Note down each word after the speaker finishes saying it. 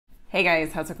Hey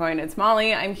guys, how's it going? It's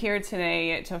Molly. I'm here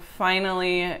today to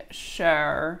finally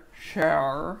share.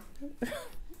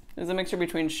 There's a mixture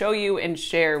between show you and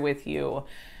share with you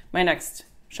my next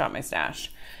Shop My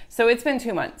Stash. So it's been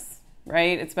 2 months,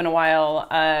 right? It's been a while.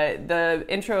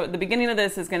 The beginning of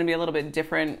this is going to be a little bit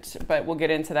different, but we'll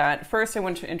get into that. First, I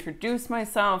want to introduce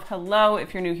myself. Hello,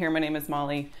 if you're new here, my name is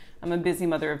Molly. I'm a busy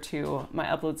mother of two. My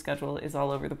upload schedule is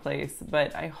all over the place,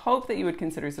 but I hope that you would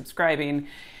consider subscribing,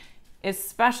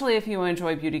 especially if you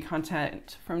enjoy beauty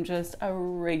content from just a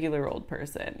regular old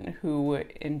person who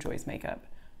enjoys makeup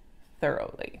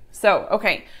thoroughly. So,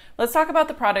 okay, let's talk about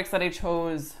the products that I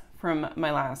chose from my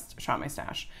last Shop My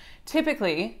Stash.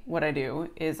 Typically, what I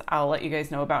do is I'll let you guys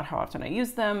know about how often I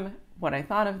use them, what I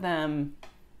thought of them,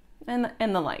 and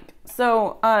the like.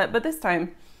 So, but this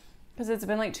time, because it's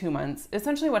been like 2 months,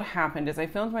 essentially what happened is I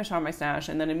filmed my Shop My Stash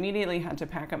and then immediately had to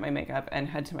pack up my makeup and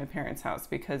head to my parents' house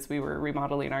because we were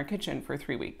remodeling our kitchen for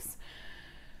 3 weeks.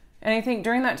 And I think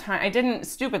during that time, I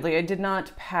did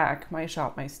not pack my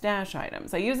Shop My Stash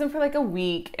items. I used them for like a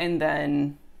week and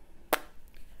then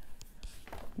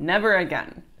never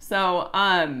again. So,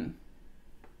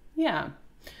 yeah,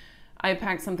 I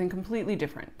packed something completely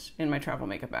different in my travel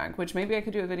makeup bag, which maybe I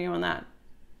could do a video on that.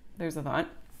 There's a thought.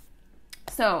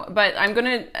 So, but I'm going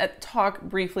to talk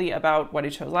briefly about what I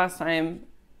chose last time,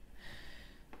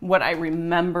 what I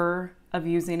remember of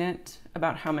using it,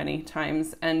 about how many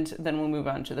times, and then we'll move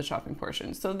on to the shopping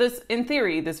portion. So this, in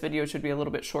theory, this video should be a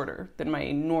little bit shorter than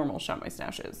my normal Shop My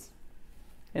Stashes.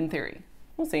 In theory.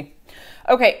 We'll see.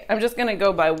 Okay, I'm just going to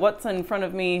go by what's in front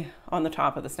of me on the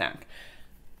top of the stack.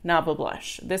 Napa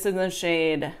Blush. This is in the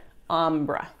shade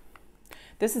Ombre.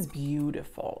 This is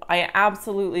beautiful. I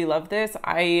absolutely love this.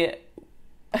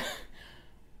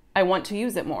 I want to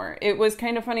use it more. It was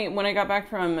kind of funny when I got back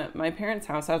from my parents'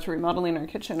 house after remodeling our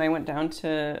kitchen. I went down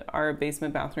to our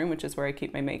basement bathroom, which is where I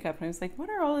keep my makeup, and I was like, what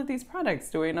are all of these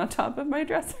products doing on top of my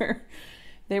dresser?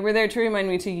 They were there to remind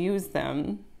me to use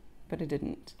them, but it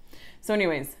didn't. So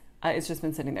anyways, it's just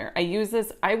been sitting there. I use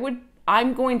this.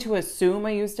 I'm going to assume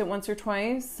I used it once or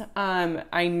twice.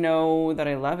 I know that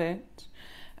I love it.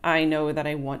 I know that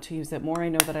I want to use it more. I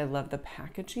know that I love the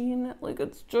packaging. Like,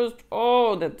 it's just,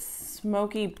 oh, that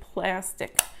smoky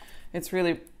plastic. It's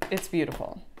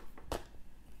beautiful.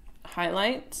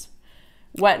 Highlight,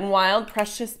 Wet n Wild,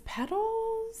 Precious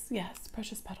Petals. Yes,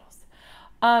 Precious Petals.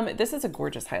 This is a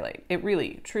gorgeous highlight. It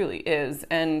really, truly is.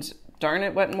 And darn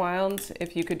it, Wet n Wild,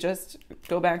 if you could just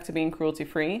go back to being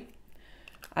cruelty-free,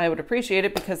 I would appreciate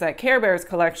it, because that Care Bears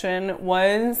collection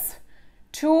was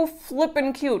too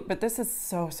flippin' cute, but this is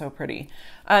so pretty.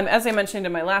 As I mentioned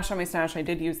in my last Shop My Stash, I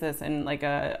did use this in like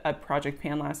a project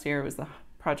pan last year. It was the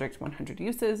Project 100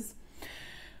 Uses.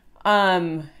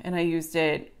 And I used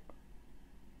it,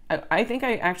 I think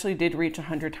I actually did reach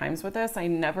 100 times with this. I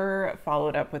never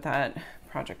followed up with that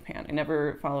project pan. I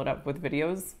never followed up with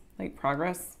videos, like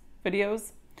progress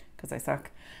videos, because I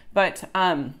suck. But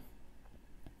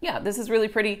yeah, this is really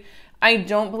pretty. I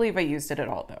don't believe I used it at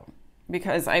all though,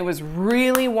 because I was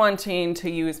really wanting to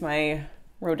use my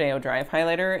Rodeo Drive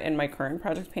highlighter in my current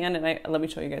project pan. And let me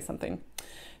show you guys something.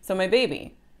 So my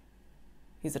baby,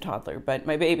 he's a toddler, but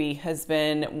my baby has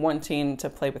been wanting to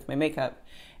play with my makeup.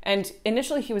 And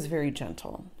initially he was very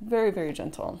gentle, very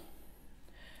gentle.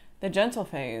 The gentle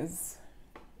phase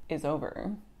is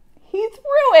over. He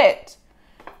threw it.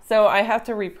 So I have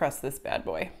to repress this bad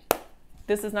boy.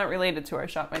 This is not related to our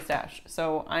Shop My Stash.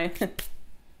 So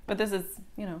but this is,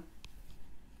 you know,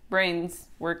 brains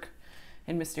work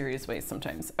in mysterious ways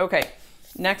sometimes. Okay,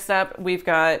 next up we've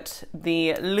got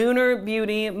the Lunar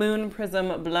Beauty Moon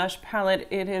Prism Blush Palette.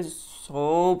 It is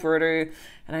so pretty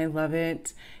and I love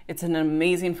it. It's an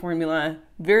amazing formula,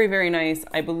 very nice.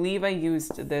 I believe I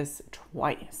used this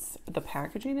twice. The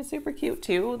packaging is super cute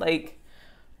too. Like,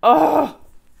 oh,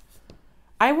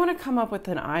 I want to come up with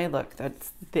an eye look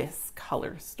that's this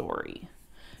color story.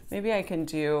 Maybe I can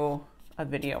do a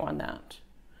video on that.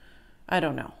 I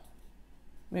don't know.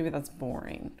 Maybe that's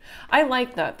boring. I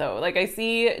like that though. Like, I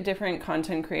see different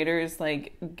content creators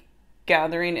like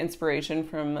gathering inspiration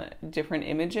from different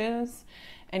images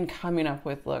and coming up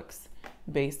with looks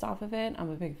based off of it. I'm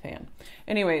a big fan.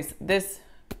 Anyways, this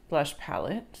blush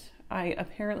palette, I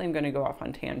apparently am going to go off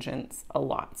on tangents a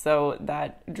lot. So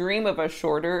that dream of a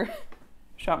shorter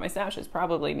Shop My Stash is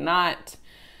probably not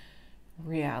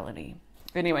reality.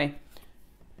 Anyway,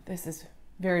 this is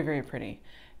very pretty.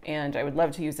 And I would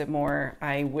love to use it more.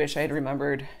 I wish I had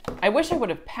remembered. I wish I would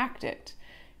have packed it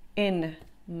in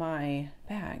my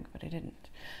bag, but I didn't.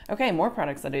 Okay, more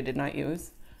products that I did not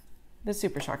use. The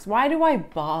Super Shocks. Why do I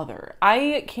bother?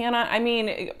 I cannot, I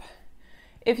mean,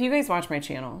 if you guys watch my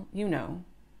channel, you know,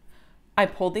 I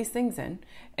pull these things in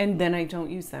and then I don't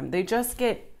use them. They just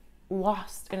get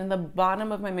lost and in the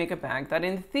bottom of my makeup bag that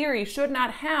in theory should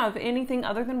not have anything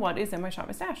other than what is in my Shop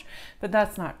My Stash. But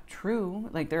that's not true.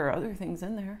 Like, there are other things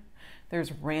in there.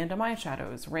 There's random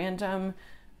eyeshadows, random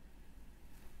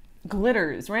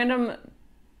glitters, random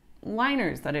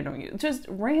liners that I don't use, just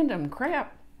random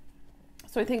crap.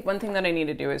 So I think one thing that I need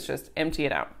to do is just empty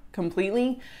it out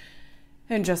completely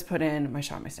and just put in my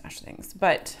Shop My Stash things.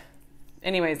 But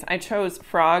anyways, I chose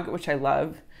Frog, which I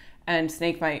love, and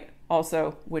Snakebite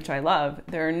also, which I love.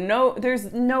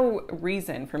 There's no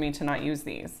reason for me to not use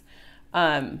these.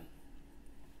 I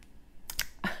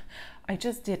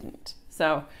just didn't.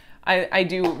 So I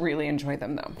do really enjoy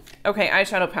them though. Okay,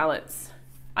 eyeshadow palettes.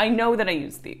 I know that I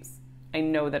used these. I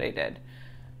know that I did.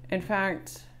 In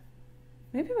fact,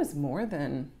 maybe it was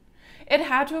it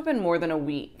had to have been more than a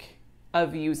week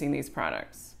of using these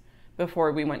products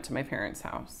before we went to my parents'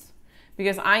 house.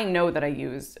 Because I know that I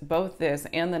used both this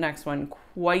and the next one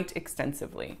quite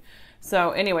extensively.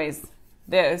 So anyways,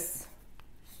 this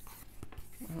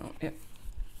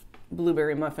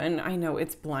blueberry muffin, I know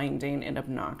it's blinding and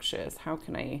obnoxious. How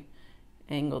can I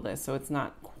angle this so it's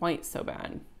not quite so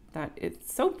bad? That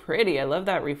it's so pretty. I love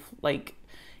that like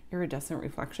iridescent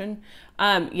reflection.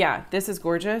 Yeah, this is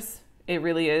gorgeous. It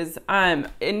really is.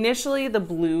 Initially the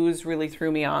blues really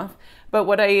threw me off, but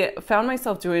what I found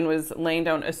myself doing was laying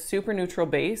down a super neutral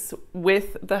base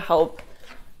with the help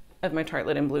of my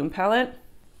Tartelette in Bloom palette.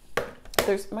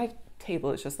 My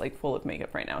table is just like full of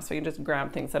makeup right now, so you can just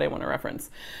grab things that I want to reference.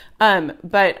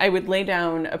 But I would lay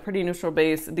down a pretty neutral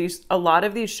base. A lot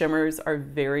of these shimmers are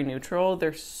very neutral.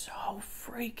 They're so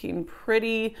freaking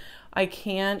pretty. I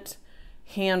can't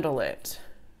handle it.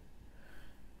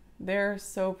 They're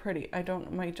so pretty. I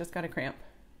just got a cramp.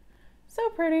 So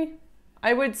pretty.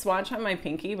 I would swatch on my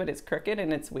pinky, but it's crooked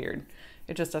and it's weird.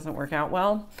 It just doesn't work out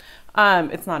well.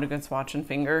 It's not a good swatch and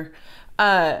finger.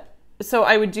 So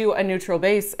I would do a neutral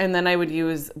base and then I would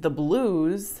use the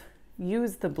blues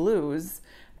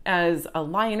as a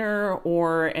liner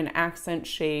or an accent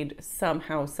shade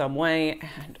somehow, some way.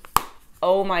 And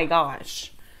oh my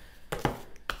gosh.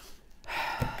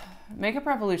 Makeup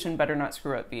Revolution better not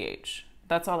screw up BH.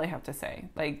 That's all I have to say.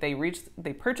 Like, they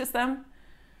purchased them.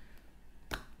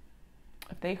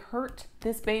 If they hurt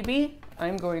this baby,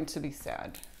 I'm going to be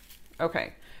sad.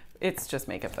 Okay, it's just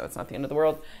makeup though. It's not the end of the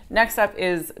world. Next up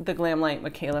is the Glamlight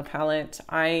Michaela palette.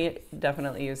 I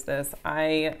definitely use this.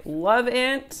 I love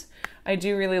it. I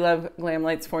do really love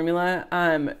Glamlight's formula.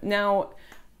 Now,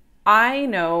 I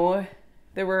know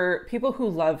there were people who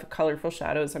love colorful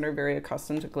shadows and are very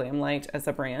accustomed to Glamlight as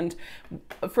a brand.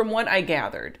 From what I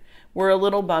gathered, we're a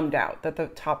little bummed out that the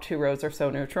top two rows are so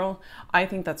neutral. I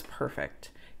think that's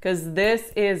perfect because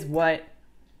this is what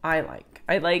I like.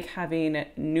 I like having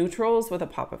neutrals with a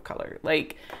pop of color.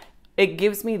 Like, it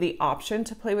gives me the option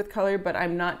to play with color, but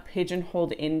I'm not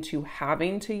pigeonholed into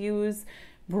having to use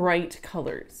bright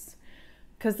colors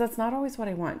because that's not always what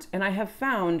I want. And I have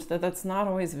found that that's not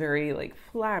always very like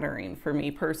flattering for me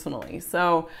personally.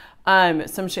 So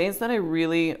some shades that I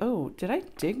really, did I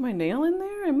dig my nail in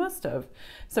there? I must have.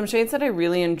 Some shades that I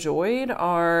really enjoyed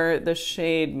are the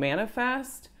shade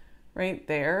Manifest right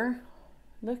there.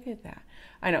 Look at that.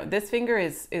 I know this finger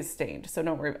is stained, so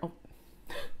don't worry. Oh.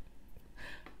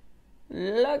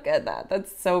 Look at that.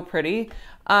 That's so pretty.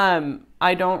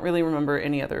 I don't really remember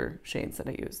any other shades that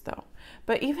I used though.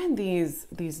 But even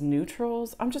these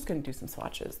neutrals, I'm just going to do some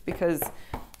swatches because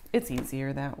it's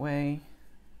easier that way.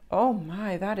 Oh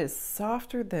my, that is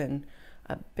softer than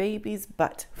a baby's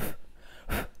butt.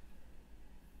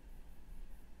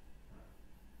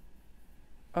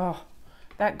 Oh,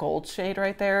 that gold shade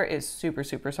right there is super,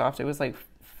 super soft. It was like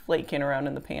flaking around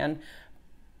in the pan.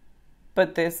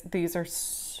 But these are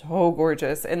so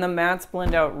gorgeous and the mattes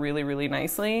blend out really, really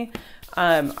nicely.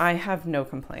 I have no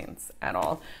complaints at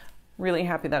all. Really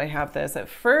happy that I have this. At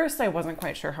first, I wasn't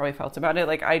quite sure how I felt about it.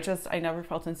 Like, I never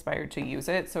felt inspired to use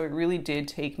it. So it really did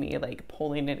take me like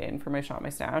pulling it in for my Shop My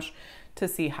Stash to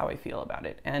see how I feel about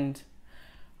it. And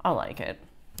I like it.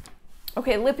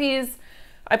 Okay, lippies.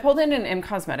 I pulled in an M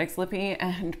Cosmetics lippy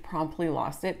and promptly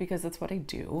lost it because that's what I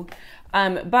do.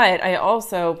 But I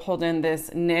also pulled in this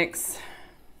NYX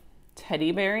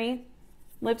Teddy Berry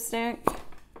lipstick.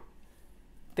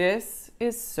 This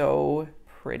is so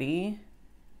pretty,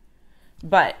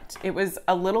 but it was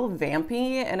a little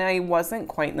vampy and I wasn't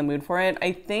quite in the mood for it.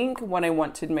 I think what I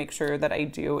want to make sure that I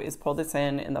do is pull this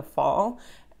in the fall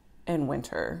and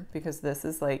winter because this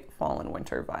is like fall and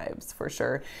winter vibes for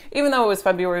sure. Even though it was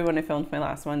February when I filmed my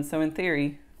last one, so in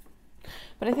theory.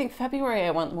 But I think February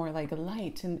I want more like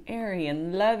light and airy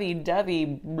and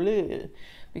lovey-dovey blue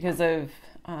because of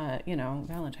you know,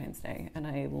 Valentine's Day. And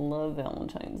I love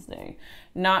Valentine's Day.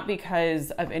 Not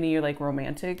because of any like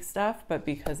romantic stuff, but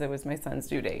because it was my son's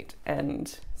due date.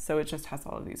 And so it just has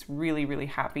all of these really, really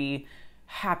happy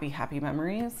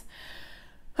memories.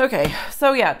 Okay,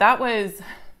 so yeah, that was,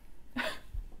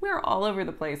 we're all over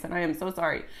the place and I am so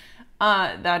sorry.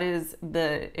 That is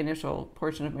the initial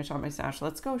portion of my Shop My Stash.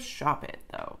 Let's go shop it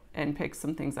though and pick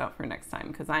some things out for next time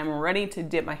because I'm ready to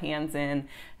dip my hands in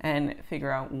and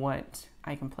figure out what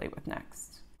I can play with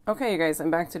next. Okay, you guys,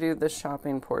 I'm back to do the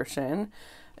shopping portion.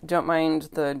 Don't mind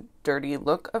the dirty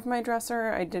look of my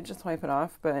dresser. I did just wipe it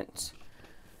off, but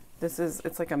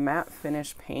it's like a matte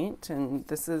finish paint, and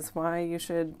this is why you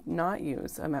should not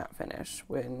use a matte finish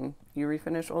when you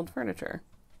refinish old furniture,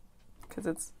 because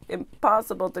it's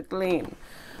impossible to clean.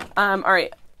 All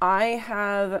right, I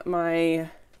have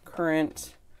my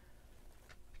current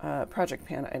project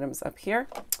pan items up here,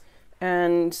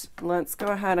 and let's go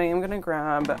ahead. I am going to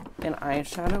grab an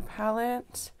eyeshadow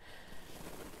palette.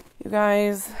 You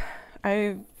guys,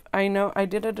 I know I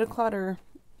did a declutter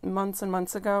months and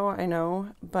months ago, I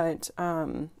know, but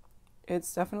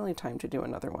it's definitely time to do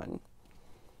another one.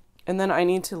 And then I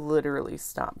need to literally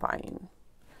stop buying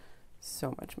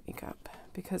so much makeup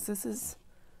because this is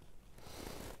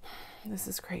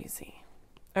crazy.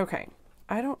 Okay,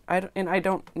 I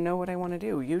don't know what I want to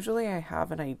do. Usually I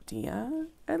have an idea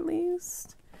at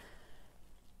least,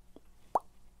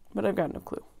 but I've got no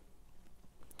clue.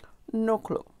 No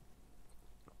clue.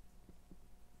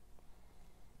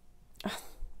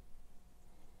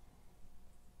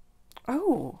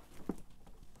 Oh,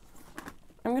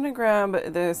 I'm going to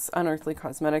grab this Unearthly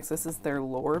Cosmetics. This is their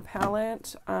Lore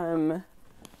palette.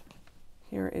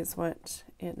 Here is what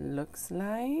it looks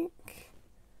like.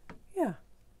 Yeah,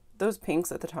 those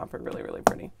pinks at the top are really, really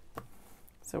pretty.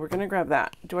 So we're going to grab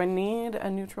that. Do I need a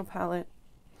neutral palette?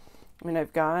 I mean,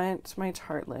 I've got my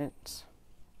Tartelette.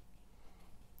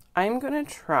 I'm going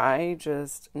to try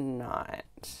just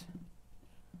not.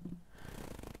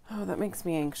 Oh, that makes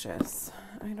me anxious.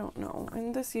 I don't know.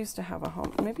 And this used to have a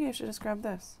home. Maybe I should just grab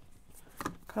this.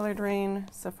 Colored Rain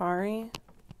Safari.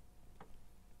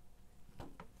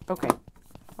 Okay,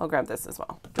 I'll grab this as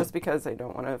well, just because I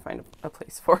don't want to find a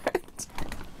place for it.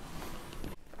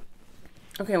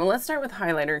 Okay, well, let's start with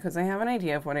highlighter because I have an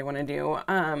idea of what I want to do.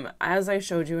 As I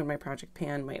showed you in my project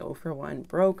pan, my 0 for 1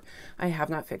 broke. I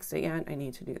have not fixed it yet. I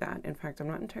need to do that. In fact, I'm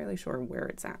not entirely sure where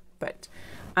it's at. But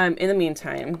in the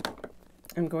meantime,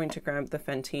 I'm going to grab the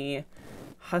Fenty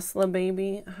Hustla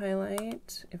Baby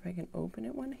highlight. If I can open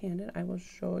it one-handed, I will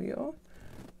show you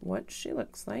what she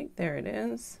looks like. There it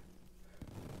is.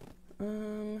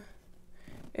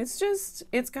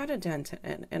 It's got a dent in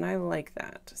it, and I like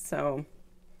that. So,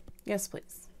 yes,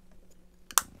 please.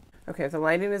 Okay, the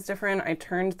lighting is different. I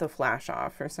turned the flash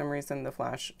off. For some reason, the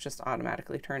flash just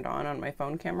automatically turned on my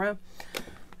phone camera,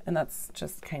 and that's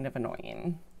just kind of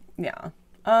annoying. Yeah.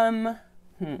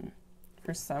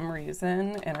 For some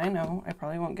reason, and I know I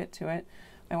probably won't get to it,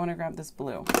 I want to grab this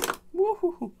blue.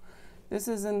 Woohoo! This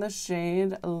is in the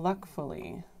shade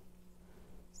Luckfully.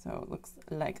 So it looks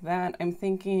like that. I'm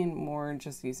thinking more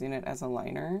just using it as a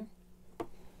liner.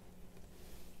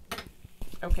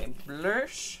 Okay,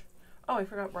 blush. Oh, I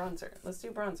forgot bronzer. Let's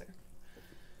do bronzer.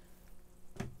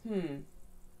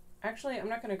 Actually, I'm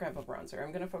not going to grab a bronzer.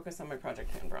 I'm going to focus on my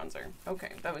project pan bronzer.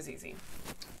 Okay, that was easy.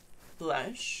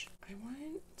 Blush.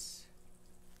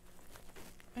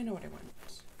 I know what I want.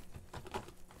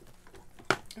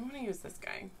 I want to use this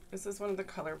guy. This is one of the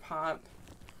ColourPop.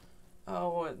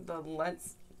 Oh, the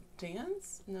Let's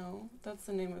Dance? No, that's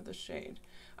the name of the shade.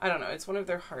 I don't know. It's one of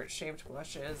their heart-shaped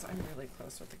blushes. I'm really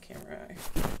close with the camera.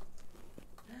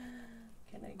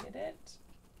 Can I get it?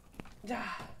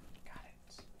 Ah, got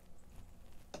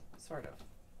it. Sort of.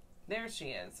 There she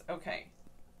is. Okay.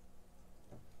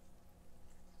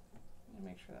 Let me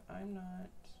make sure that I'm not...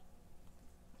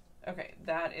 Okay,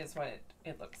 that is what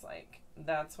it looks like.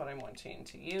 That's what I'm wanting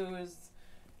to use.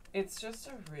 It's just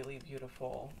a really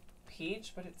beautiful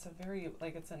peach, but it's a very,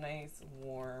 like, it's a nice,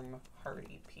 warm,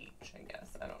 hearty peach, I guess.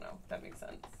 I don't know if that makes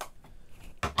sense.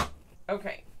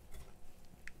 Okay.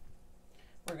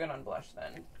 We're good on blush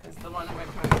then, because the one in my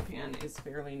project pan is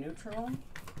fairly neutral.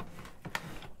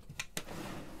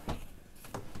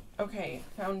 Okay,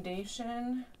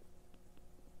 foundation.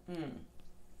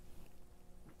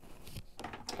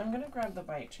 I'm going to grab the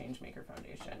Bite Changemaker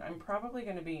foundation. I'm probably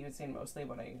going to be using mostly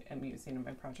what I am using in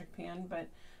my project pan, but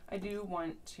I do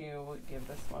want to give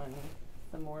this one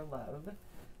some more love.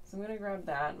 So I'm going to grab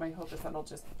that. My hope is that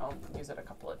I'll use it a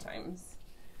couple of times.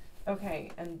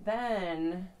 Okay, and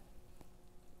then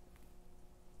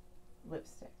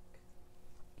lipstick.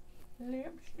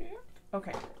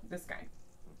 Okay, this guy.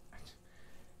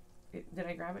 Did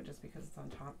I grab it just because it's on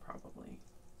top? Probably.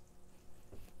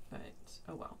 But,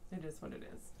 oh well, it is what it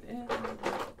is.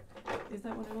 Is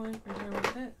that what I want? Or do I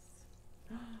want this?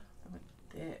 I want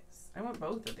this. I want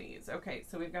both of these. Okay,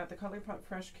 so we've got the ColourPop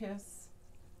Fresh Kiss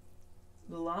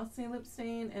Glossy Lip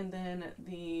Stain, and then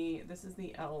this is the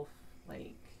e.l.f.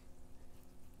 like,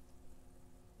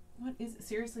 what is it?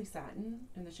 Seriously Satin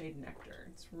in the shade Nectar.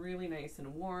 It's really nice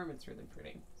and warm. It's really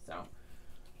pretty. So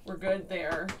we're good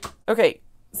there. Okay,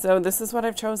 so this is what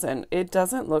I've chosen. It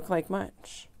doesn't look like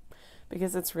much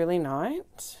because it's really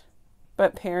not,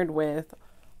 but paired with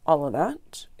all of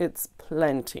that, it's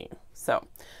plenty. So,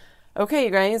 okay,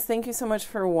 you guys, thank you so much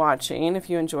for watching. If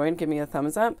you enjoyed, give me a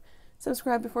thumbs up.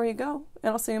 Subscribe before you go,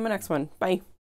 and I'll see you in my next one. Bye.